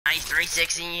Nice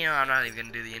 360. You know, I'm not even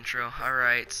gonna do the intro.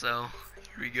 Alright, so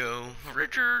here we go.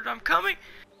 Richard, I'm coming.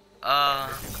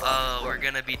 We're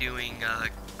gonna be doing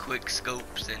quick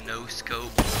scopes and no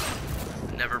scopes.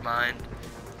 Never mind.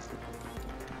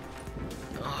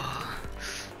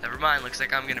 Never mind. Looks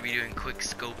like I'm gonna be doing quick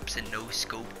scopes and no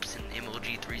scopes and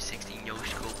MLG 360 no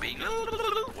scoping.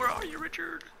 Where are you,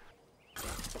 Richard?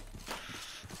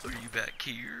 Are you back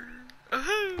here? No,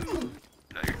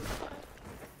 you're not.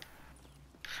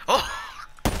 Oh!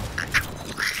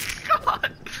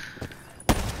 God!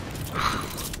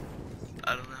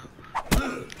 I don't know.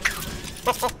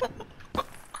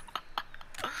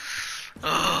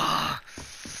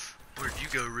 Where'd you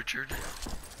go, Richard?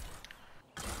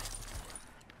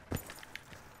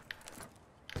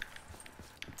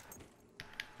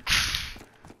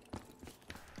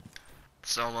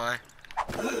 So am I.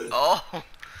 Oh!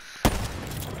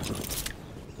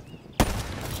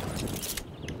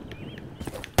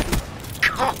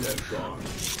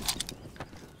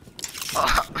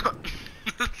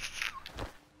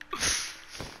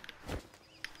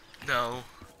 No.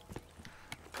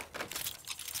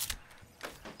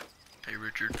 Hey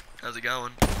Richard, how's it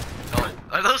going? Oh,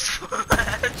 are those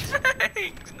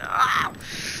flashbangs? No.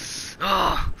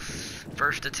 Oh,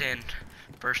 first to 10,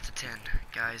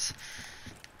 guys.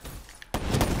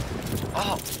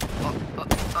 Oh.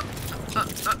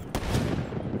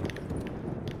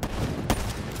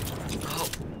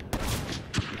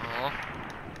 Oh.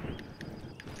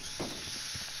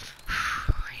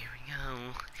 Here we go.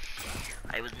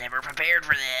 I was never prepared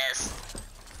for this.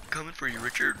 Coming for you,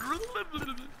 Richard. Where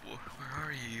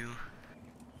are you?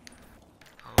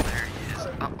 Oh, there he is.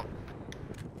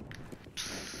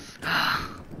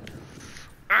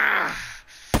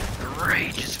 The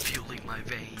rage is fueling my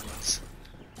veins.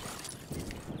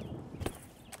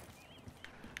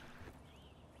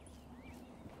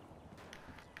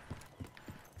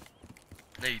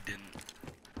 No, you didn't.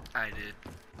 I did.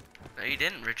 No, you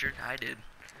didn't, Richard. I did.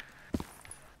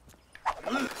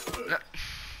 No,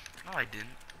 I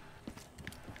didn't.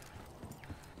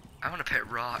 I want a pet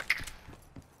rock.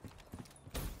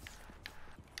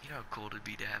 You know how cool it'd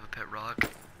be to have a pet rock?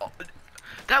 Oh,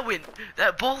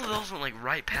 both of those went like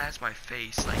right past my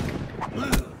face, like.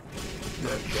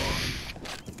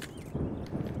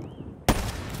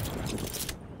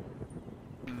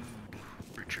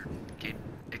 Richard, get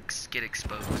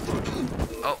exposed.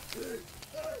 Oh.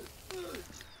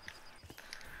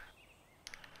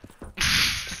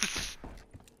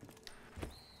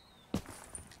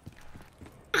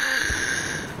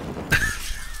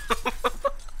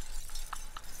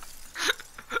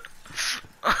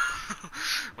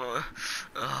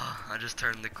 I just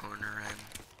turned the corner and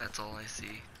that's all I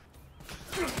see.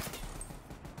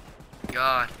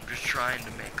 God, I'm just trying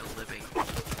to make a living.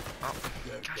 Oh,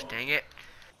 gosh dang it.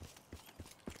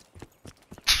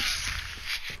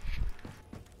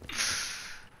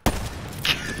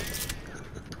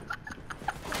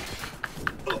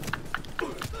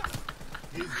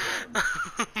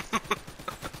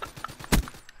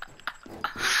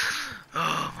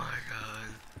 Oh my god.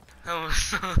 That was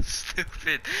so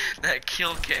stupid. That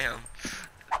kill cam.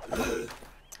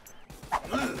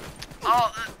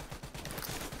 Oh.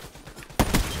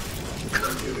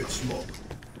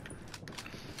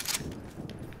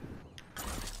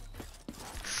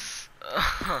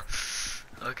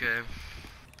 Okay.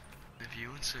 If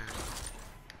you insert.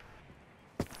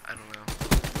 I don't know.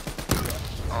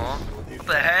 Oh, what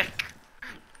the heck?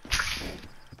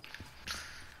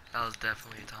 That was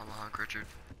definitely a tomahawk, Richard.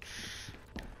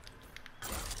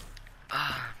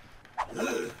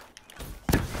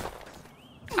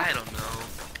 I don't know.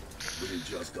 We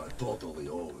just got totally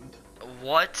owned.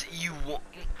 What you want?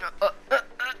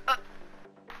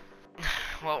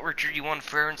 Well, Richard, you won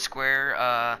fair and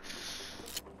square.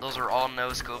 Those are all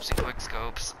no scopes and quick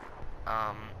scopes.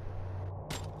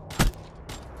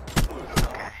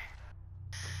 Okay.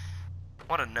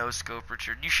 What a no scope,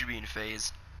 Richard. You should be in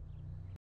phase.